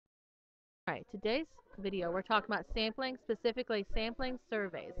Alright, today's video we're talking about sampling, specifically sampling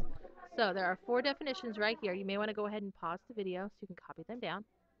surveys. So there are 4 definitions right here. You may want to go ahead and pause the video so you can copy them down.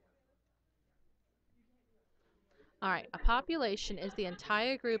 Alright, a population is the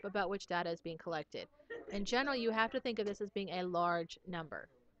entire group about which data is being collected. In general, you have to think of this as being a large number.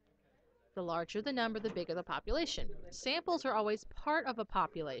 The larger the number, the bigger the population. Samples are always part of a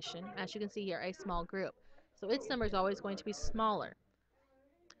population, as you can see here, a small group. So its number is always going to be smaller.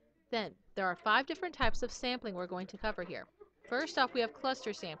 Then, there are 5 different types of sampling we're going to cover here. First off, we have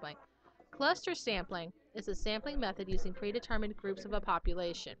cluster sampling. Cluster sampling is a sampling method using predetermined groups of a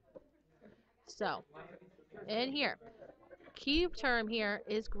population. So, in here, key term here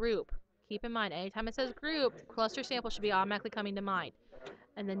is group. Keep in mind, anytime it says group, cluster sample should be automatically coming to mind.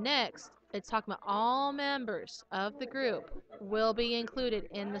 And the next, it's talking about all members of the group will be included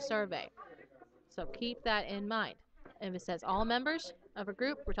in the survey. So keep that in mind. If it says all members of a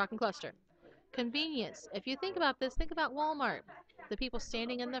group, we're talking cluster. Convenience. If you think about this, think about Walmart. The people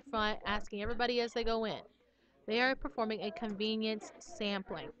standing in the front asking everybody as they go in. They are performing a convenience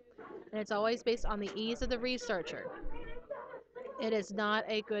sampling. And it's always based on the ease of the researcher. It is not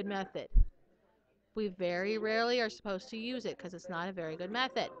a good method. We very rarely are supposed to use it because it's not a very good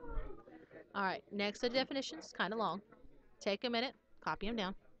method. Alright, next the definition's kind of long. Take a minute, copy them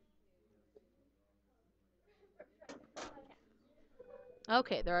down.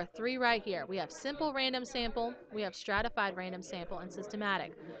 Okay, there are 3 right here. We have simple random sample, we have stratified random sample, and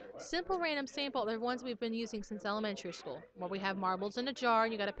systematic. Simple random sample are the ones we've been using since elementary school, where we have marbles in a jar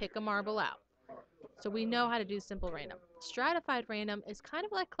and you got to pick a marble out. So we know how to do simple random. Stratified random is kind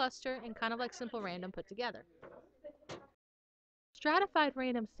of like cluster and kind of like simple random put together. Stratified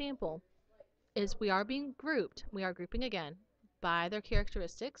random sample is we are being grouped, we are grouping again, by their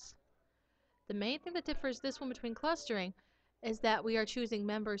characteristics. The main thing that differs this one between clustering is that we are choosing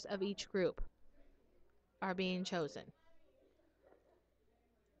members of each group are being chosen.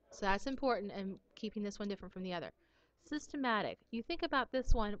 So that's important in keeping this one different from the other. Systematic. You think about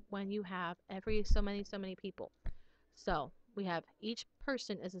this one when you have every so many people. So we have each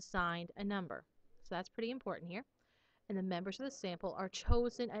person is assigned a number. So that's pretty important here. And the members of the sample are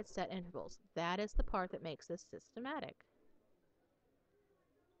chosen at set intervals. That is the part that makes this systematic.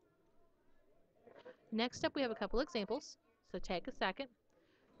 Next up, we have a couple examples. So take a second,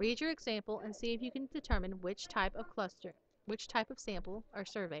 read your example, and see if you can determine which type of cluster, which type of sample or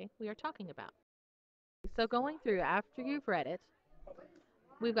survey we are talking about. So going through after you've read it,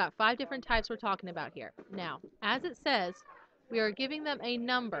 we've got 5 different types we're talking about here. Now, as it says, we are giving them a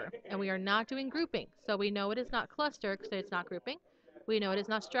number, and we are not doing grouping. So we know it is not cluster because it's not grouping. We know it is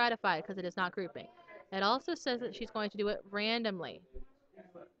not stratified because it is not grouping. It also says that she's going to do it randomly.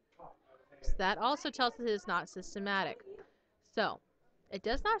 So that also tells us it is not systematic. So it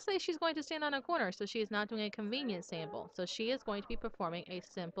does not say she's going to stand on a corner, so she is not doing a convenience sample. So she is going to be performing a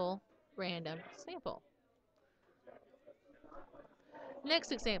simple random sample.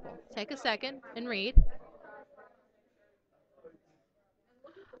 Next example, take a second and read.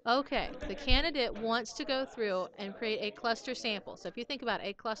 Okay, the candidate wants to go through and create a cluster sample. So if you think about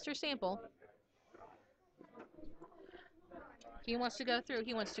a cluster sample, he wants to go through,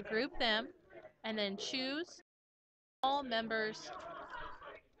 he wants to group them and then choose all members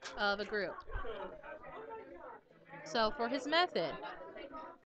of a group. So for his method,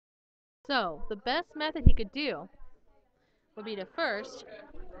 the best method he could do would be to first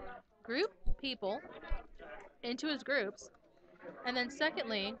group people into his groups, and then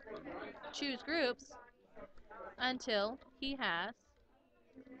secondly, choose groups until he has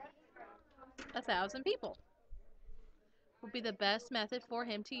 1,000 people. Would be the best method for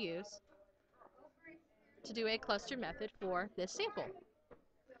him to use to do a cluster method for this sample.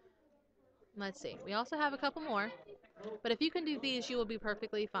 Let's see, we also have a couple more, but if you can do these, you will be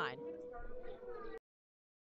perfectly fine.